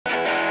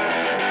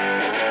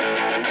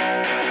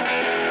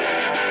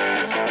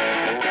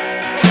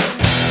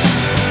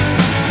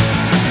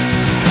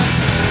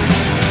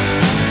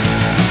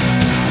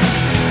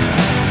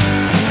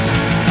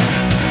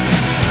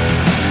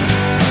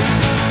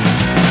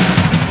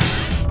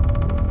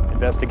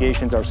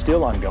Investigations are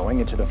still ongoing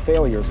into the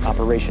failures of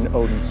Operation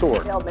Odin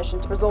Sword. Failed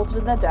missions resulted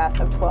in the death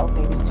of 12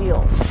 Navy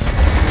SEALs.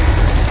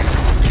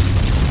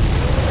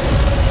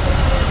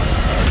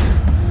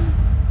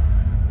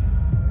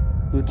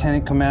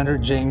 Lieutenant Commander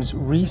James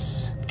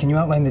Reese, can you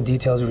outline the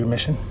details of your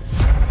mission?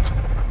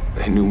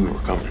 They knew we were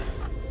coming.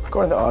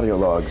 According to audio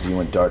logs, you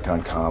went dark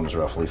on comms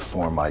roughly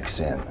 4 mics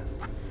in.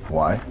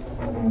 Why?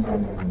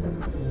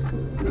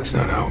 That's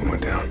not how it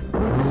went down.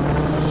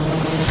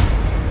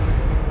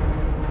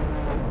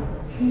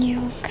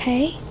 You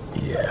okay?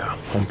 Yeah,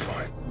 I'm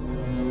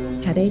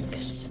fine.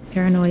 Headaches,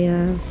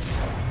 paranoia,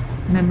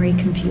 memory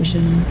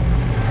confusion.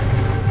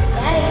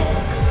 Daddy!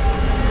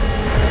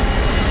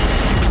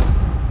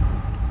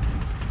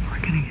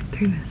 We're gonna get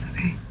through this,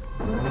 okay?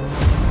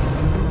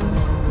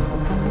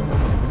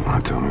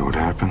 Wanna tell me what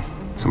happened?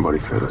 Somebody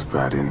fed us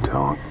bad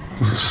intel.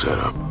 It was a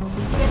setup.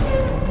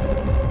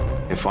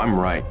 If I'm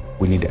right,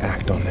 we need to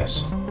act on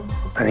this.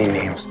 I need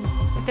names.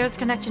 If there's a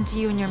connection to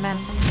you and your men,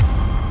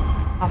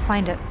 I'll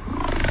find it.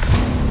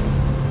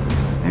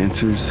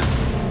 Answers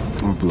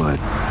or blood?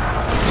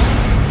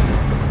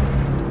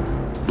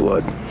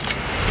 Blood.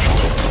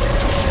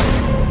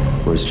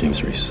 Where's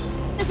James Reese?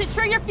 Does it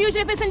trigger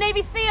fusion if it's a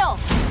Navy SEAL?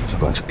 There's a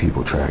bunch of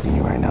people tracking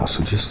you right now,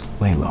 so just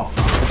lay low.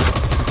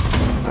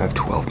 I have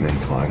 12 men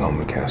flying home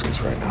in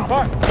caskets right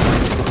now.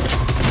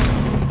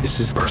 This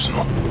is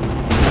personal.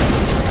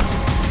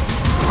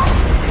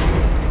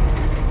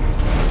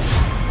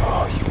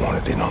 Oh, you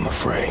wanted in on the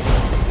fray.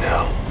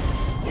 Now,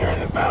 you're in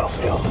the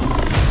battlefield.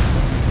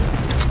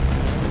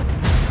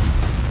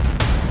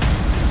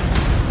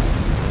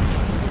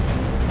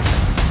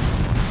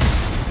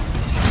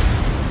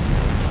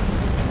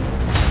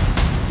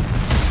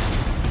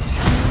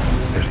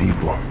 There's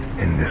evil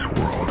in this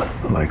world,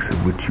 the likes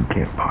of which you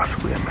can't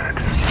possibly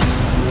imagine.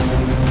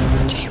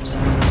 James.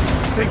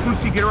 Take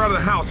Lucy, get her out of the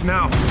house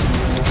now.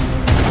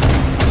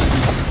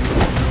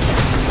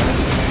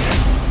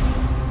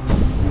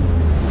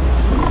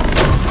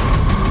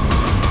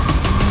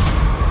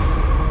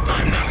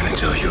 I'm not gonna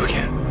tell you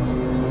again.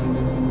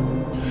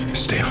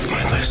 Stay off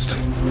my list.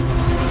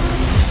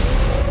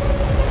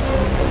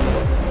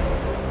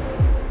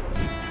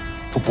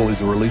 Football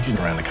is a religion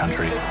around the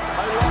country.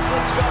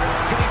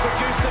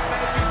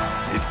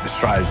 It's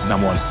Australia's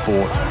 #1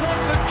 sport.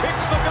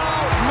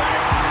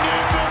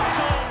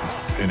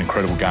 It's an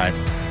incredible game.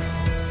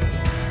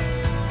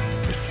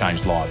 It's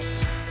changed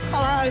lives.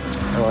 Hello.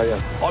 How are you?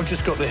 I've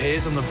just got the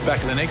hairs on the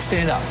back of the neck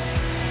stand up.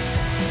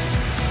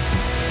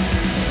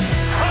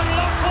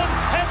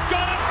 Has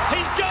got it!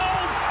 He's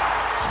gold!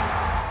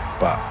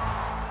 But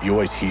you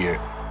always hear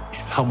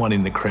someone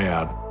in the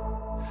crowd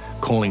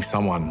calling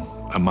someone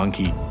a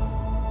monkey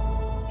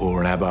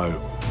or an abo.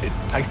 It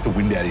takes the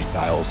wind out of his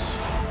sails.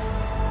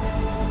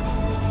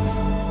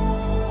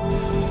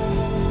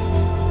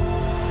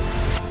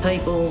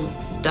 People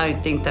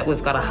don't think that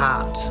we've got a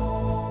heart.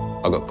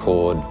 I got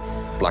called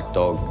Black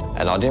Dog,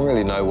 and I didn't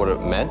really know what it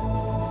meant.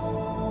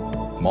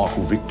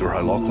 Michael Victor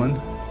O'Loughlin,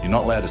 you're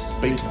not allowed to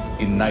speak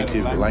in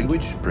native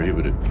language,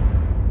 prohibited.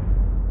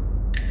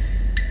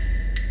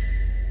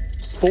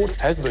 Sports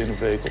has been a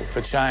vehicle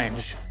for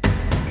change.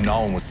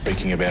 No one was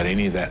speaking about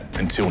any of that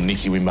until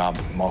Nicky Wimber,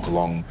 Michael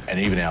Long, and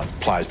even our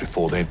players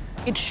before then.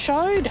 It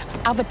showed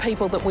other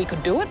people that we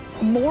could do it.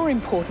 More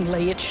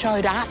importantly, it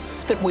showed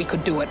us that we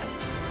could do it.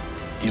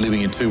 You're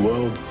living in two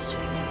worlds,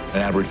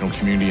 an Aboriginal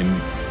community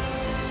and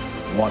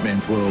white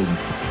man's world.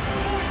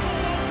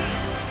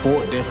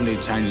 Sport definitely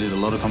changes a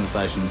lot of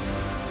conversations.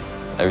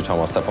 Every time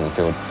I step on the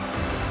field,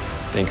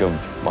 think of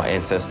my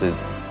ancestors.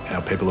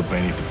 Our people have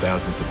been here for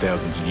thousands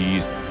of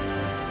years.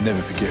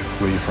 Never forget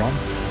where you're from.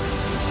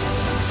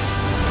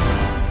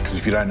 Because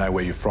if you don't know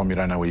where you're from, you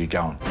don't know where you're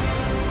going.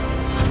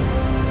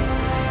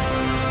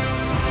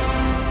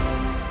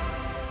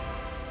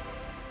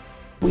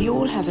 We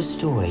all have a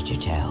story to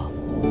tell.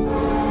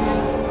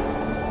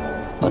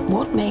 But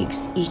what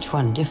makes each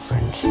one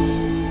different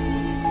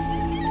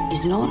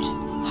is not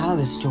how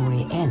the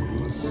story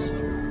ends,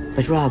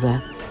 but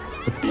rather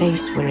the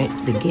place where it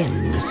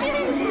begins.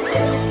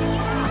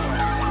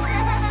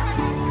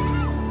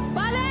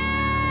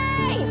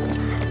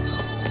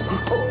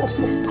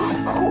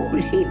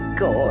 Holy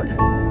God.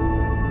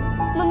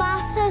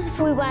 Mama says if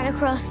we went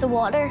across the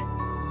water,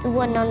 they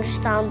wouldn't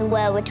understand the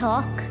way we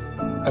talk.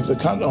 If they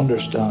can't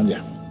understand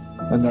you,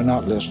 then they're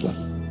not listening.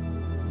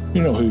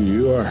 You know who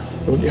you are,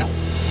 don't you?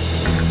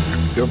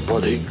 Your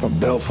buddy from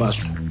Belfast,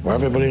 where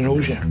everybody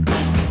knows you.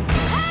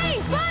 Hey,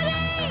 buddy!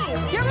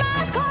 Your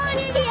mom's calling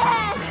you!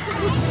 Yes!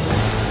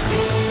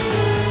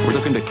 We're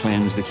looking to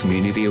cleanse the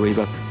community a wee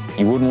bit.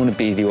 You wouldn't want to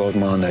be the old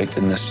man out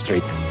in the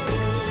street.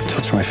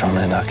 Touch my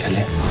family and I'll kill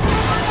you.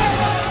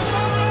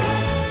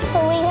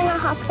 Are we gonna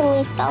have to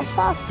leave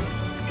Belfast?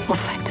 We'll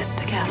fight this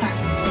together.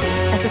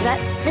 This is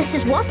it? This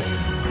is what?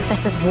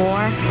 This is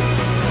war.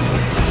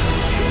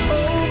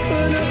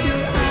 Open up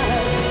your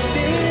eyes,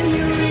 then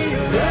you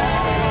realize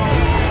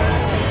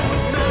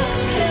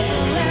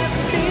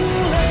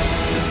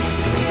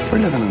We're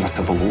living in a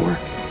civil war.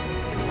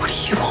 What do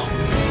you want?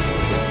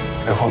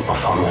 I want my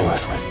family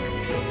with me.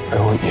 I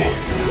want you.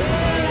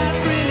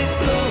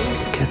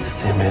 Kids the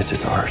same age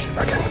as ours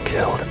are getting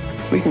killed.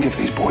 We can give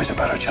these boys a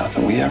better chance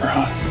than we ever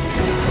had.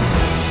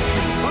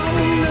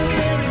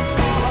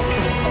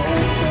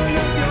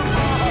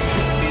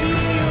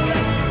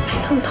 I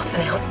know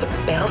nothing else but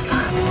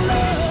Belfast.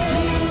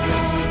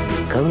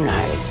 Go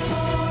now.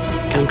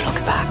 Don't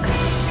look back.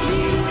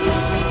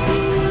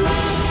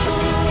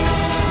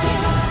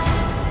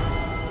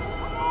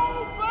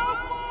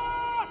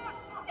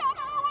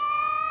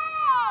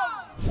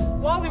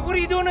 Wally, what are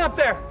you doing up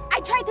there?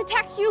 I tried to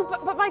text you,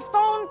 but my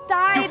phone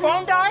died. Your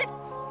phone died?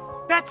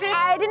 That's it?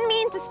 I didn't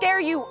mean to scare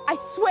you, I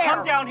swear.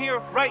 Come down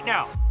here right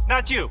now.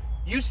 Not you.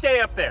 You stay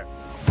up there.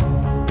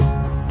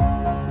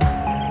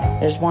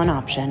 There's one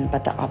option,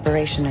 but the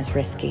operation is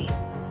risky.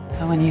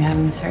 So when are you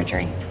having the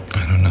surgery?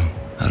 I don't know.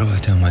 How do I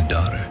tell my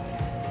daughter?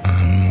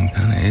 I'm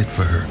kind of it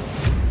for her.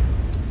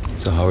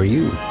 So how are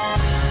you?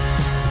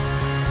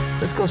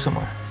 Let's go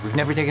somewhere. We've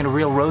never taken a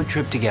real road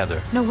trip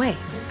together. No way.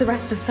 It's the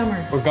rest of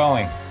summer. We're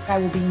going. I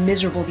will be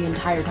miserable the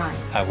entire time.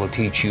 I will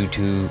teach you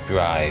to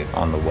drive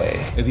on the way.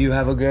 If you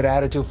have a good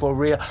attitude for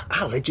real,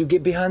 I'll let you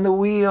get behind the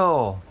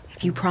wheel.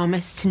 If you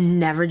promise to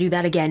never do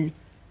that again,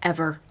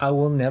 ever. I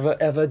will never,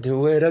 ever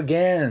do it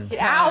again.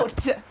 Get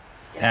out! All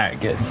right,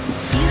 good.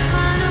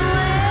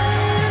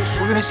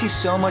 We're gonna see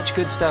so much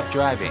good stuff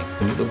driving.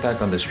 When you look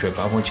back on this trip,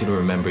 I want you to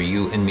remember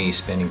you and me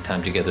spending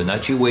time together,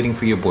 not you waiting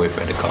for your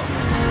boyfriend to call.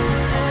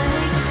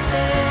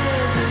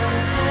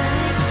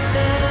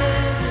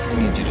 I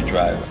need you to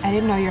drive. I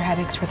didn't know your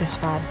headaches were this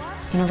bad.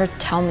 You never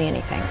tell me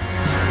anything.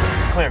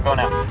 Clear, go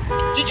now.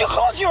 Did you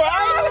close your eyes?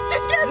 I was too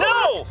scared to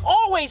No!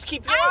 Always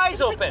keep your eyes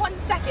just open. Like 1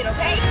 second,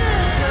 okay?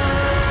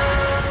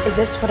 Is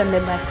this what a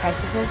midlife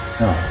crisis is?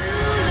 No.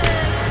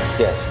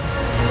 Yes.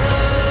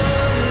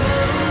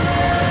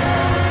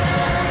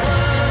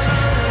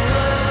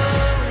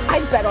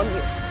 I'd bet on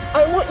you.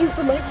 I want you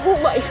for my whole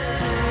life.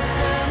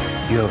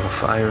 You have a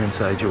fire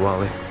inside you,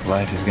 Wally.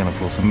 Life is gonna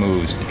pull some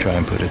moves to try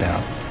and put it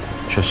out.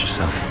 Trust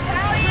yourself.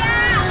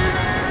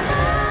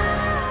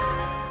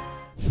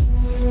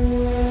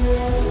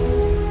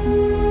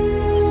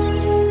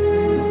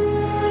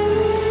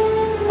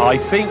 I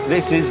think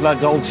this is La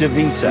Dolce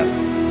Vita.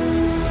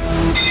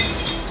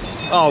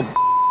 Oh,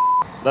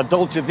 La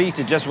Dolce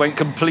Vita just went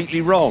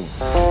completely wrong.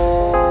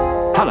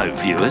 Hello,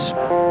 viewers.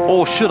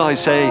 Or should I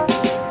say,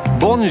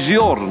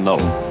 buongiorno.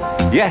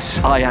 Yes,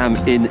 I am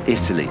in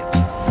Italy.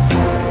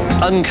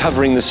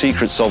 Uncovering the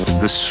secrets of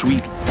the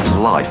sweet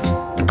life.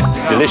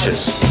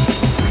 Delicious.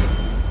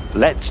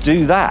 Let's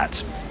do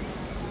that.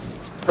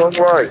 Don't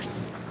worry.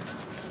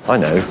 I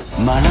know.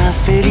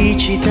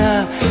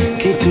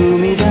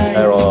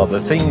 There are the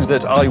things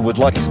that I would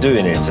like to do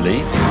in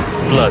Italy,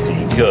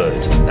 bloody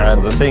good,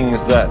 and the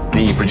things that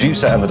the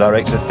producer and the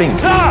director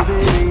think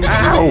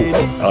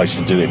I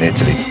should do in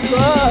Italy.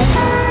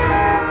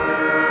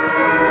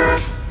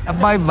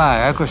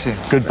 Bye-bye, così.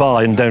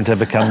 Goodbye and don't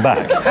ever come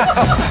back.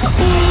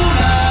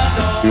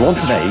 We want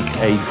to make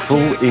a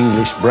full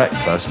English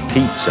breakfast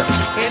pizza.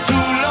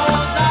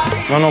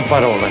 Non ho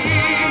parole.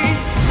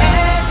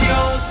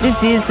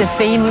 This is the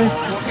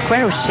famous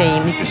Square of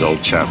Shame. This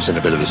old chap's in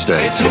a bit of a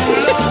state.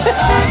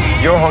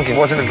 Your honking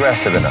wasn't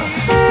aggressive enough.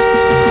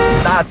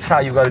 That's how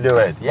you gotta do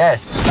it,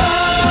 yes.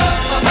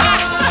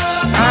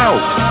 Ow!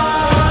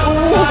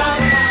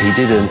 He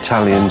did an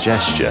Italian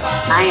gesture.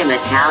 I am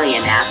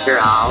Italian after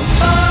all.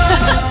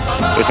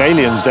 If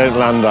aliens don't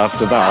land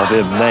after that, I'll be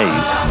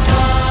amazed.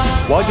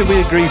 Why did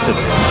we agree to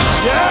this?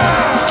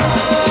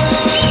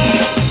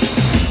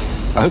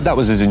 I hope that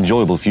was as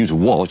enjoyable for you to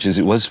watch as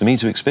it was for me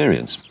to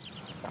experience.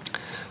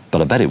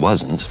 But I bet it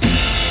wasn't.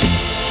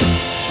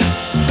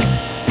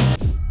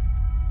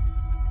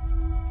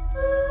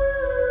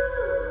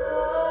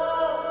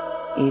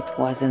 It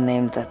was a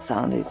name that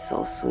sounded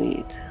so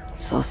sweet,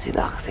 so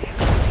seductive.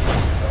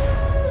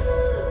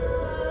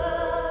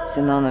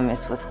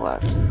 Synonymous with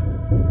worth,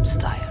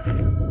 style,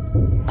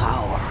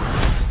 power.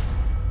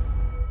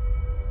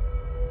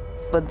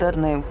 But that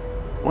name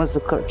was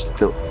a curse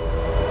too.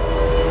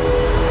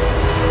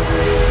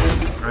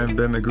 I've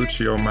been a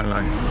Gucci all my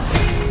life.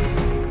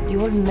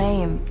 Your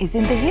name is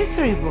in the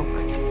history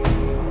books.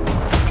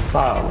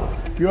 Paolo,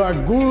 you are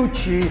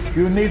Gucci,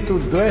 you need to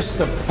dress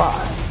the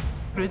part.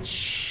 It's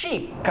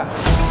chic.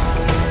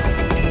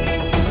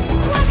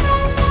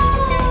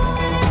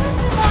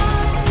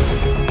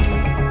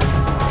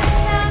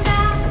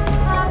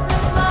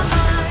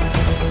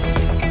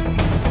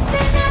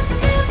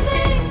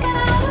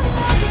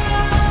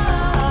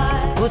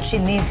 Gucci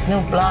needs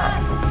new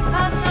blood.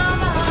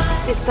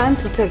 It's time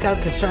to take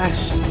out the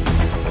trash.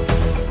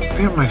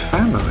 They're my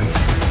family.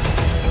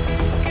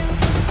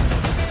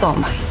 So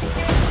am I.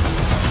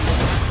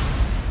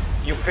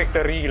 You picked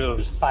a real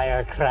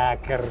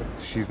firecracker.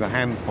 She's a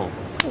handful.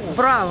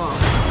 Bravo.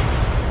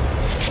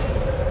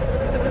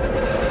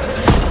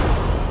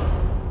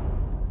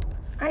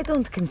 I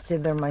don't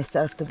consider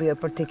myself to be a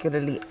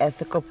particularly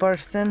ethical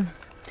person,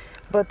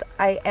 but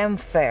I am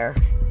fair.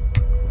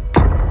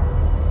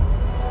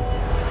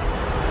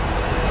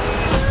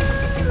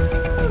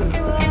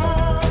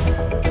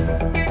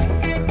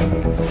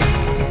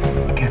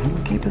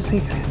 the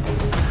secret?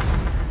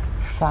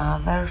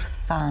 Father,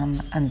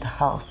 Son, and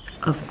House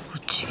of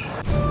Gucci.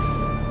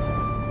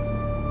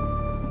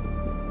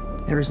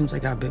 Ever since I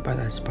got bit by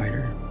that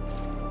spider,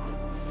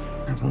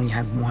 I've only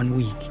had 1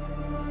 week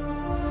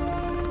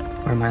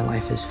where my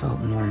life has felt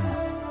normal.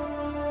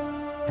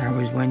 That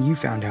was when you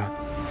found out.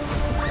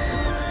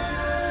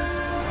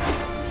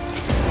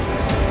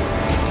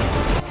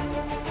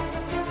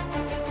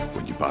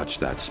 When you botched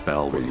that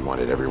spell where you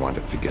wanted everyone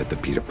to forget the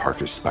Peter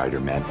Parker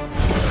Spider-Man,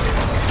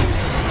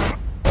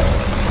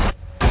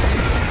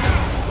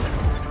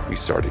 we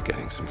started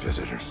getting some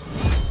visitors.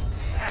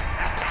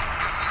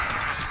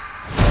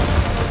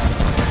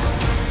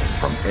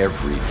 From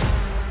every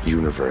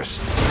universe.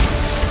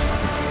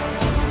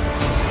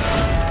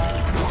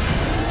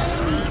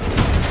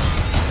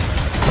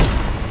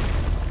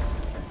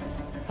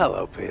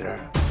 Hello,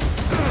 Peter.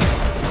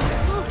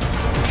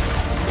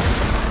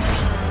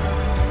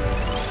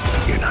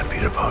 You're not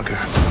Peter Parker.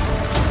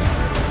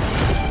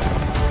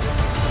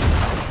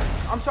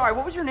 I'm sorry,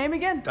 what was your name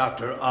again?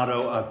 Dr.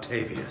 Otto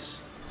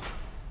Octavius.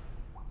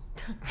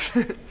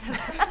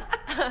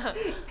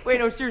 Wait,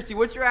 no, seriously,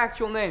 what's your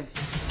actual name?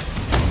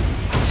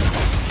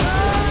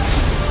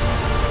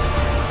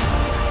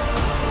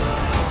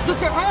 Look,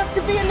 there has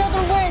to be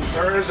another way.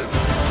 There isn't.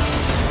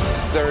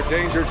 They're a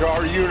danger to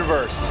our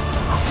universe.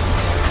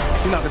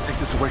 You're not gonna take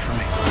this away from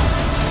me.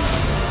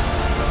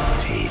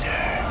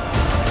 Peter,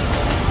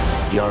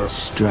 you're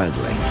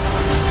struggling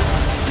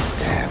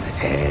to have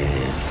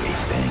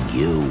everything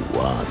you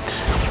want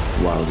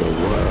while the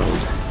world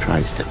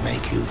tries to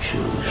make you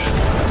choose.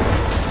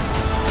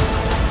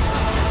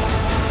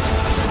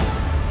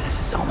 This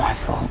is all my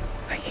fault.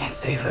 I can't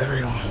save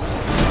everyone.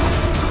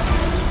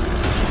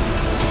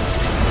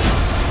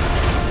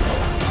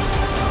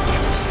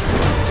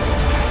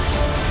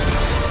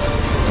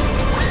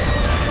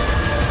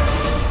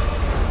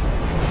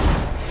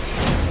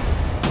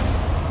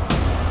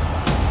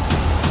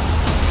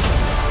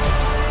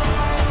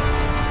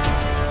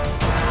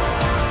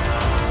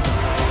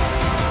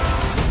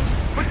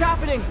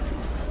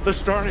 They're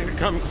starting to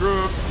come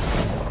through,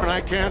 and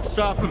I can't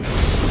stop them.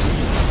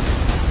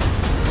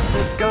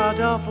 The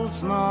god-awful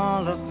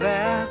small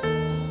affair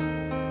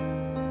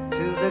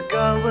to the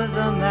girl with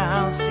the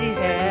mousy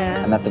hair.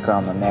 I met the girl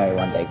I'm gonna marry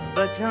one day.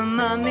 But her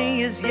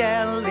mommy is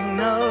yelling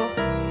no,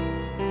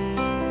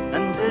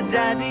 and her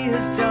daddy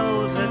has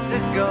told her to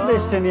go.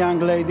 Listen, young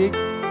lady.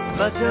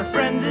 But her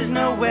friend is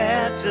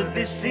nowhere to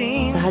be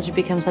seen. So how'd you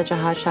become such a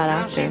hotshot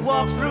actor? She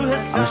walks through her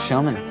I'm a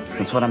showman.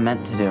 That's what I'm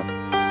meant to do.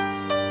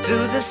 to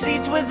the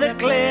seat with the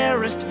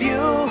clearest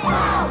view.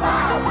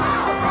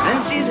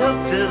 And she's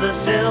hooked to the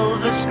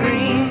silver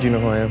screen. Do you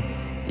know who I am?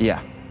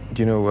 Yeah.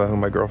 Do you know who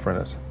my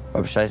girlfriend is?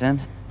 Barbara Streisand?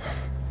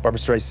 Barbara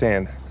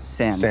Streisand.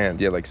 Sand.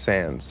 Sand, yeah, like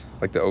sands.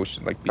 Like the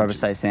ocean, like beaches. Barbara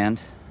Streisand?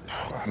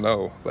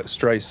 No, like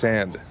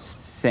Streisand.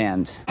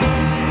 Sand.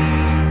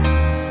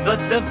 But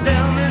the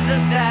film is a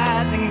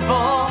sad thing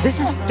for. This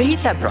is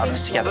fate that brought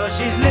us together. But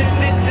she's lived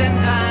it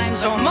 10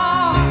 times or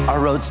more. Our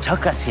roads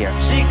took us here.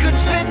 She could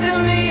spit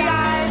in the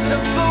eyes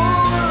of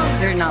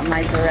fools. You're not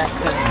my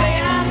director. They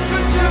ask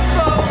her to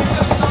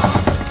focus on.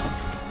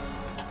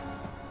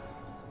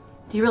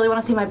 Do you really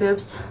want to see my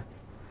boobs?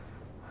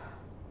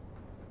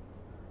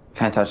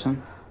 Can I touch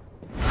them?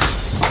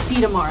 See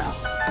you tomorrow.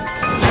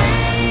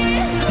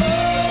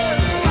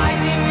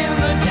 Fighting in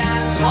the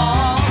dance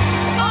hall.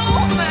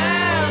 Oh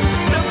man,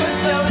 look at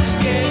those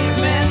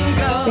cavemen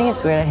go. I think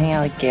it's weird I hang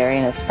out with Gary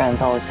and his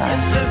friends all the time.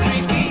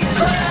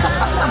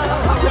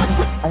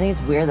 I think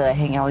it's weird that I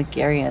hang out with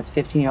Gary and his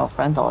 15-year-old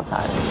friends all the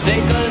time.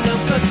 Take a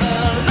look at the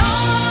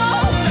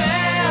long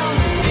man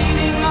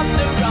beating up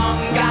the wrong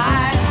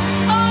guy.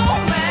 Oh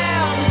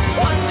man,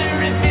 wonder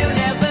if you'll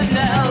ever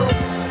know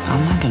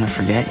I'm not gonna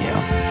forget you.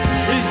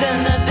 who's in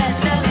the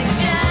best-selling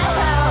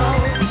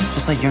show.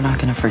 Just like you're not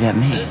gonna forget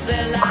me.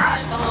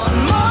 Gross.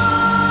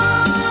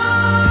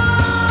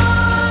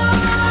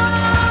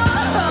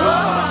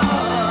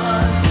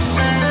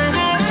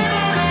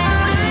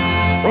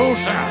 Roll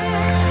sound.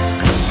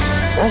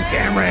 Roll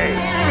camera A.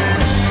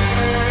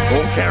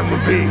 Roll camera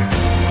B.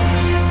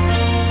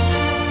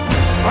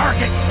 Mark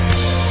it.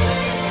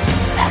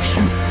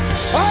 Action.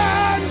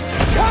 I'm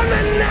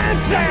coming that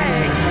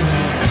thing!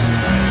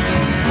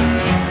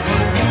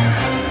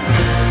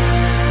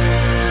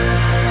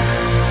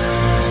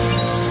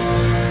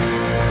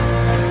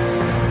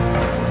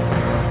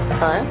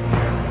 Hello?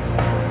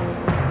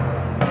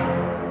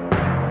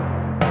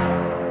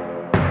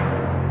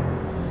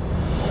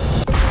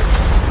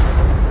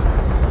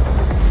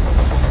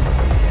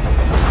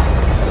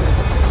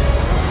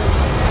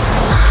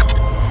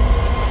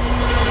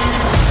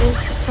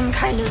 This is some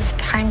kind of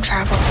time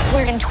travel.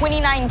 We're in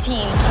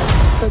 2019.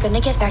 We're gonna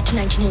get back to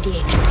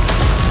 1988.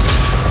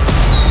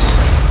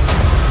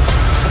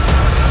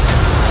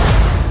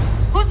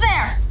 Who's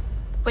there?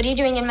 What are you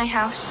doing in my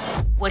house?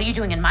 What are you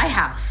doing in my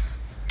house?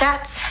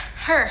 That's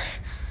her.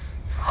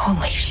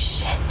 Holy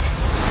shit.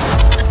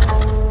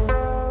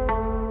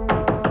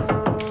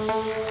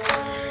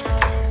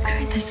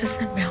 Okay, this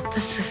isn't real.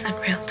 This isn't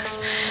real.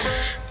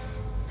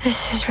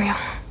 This is real.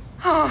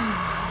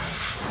 Oh.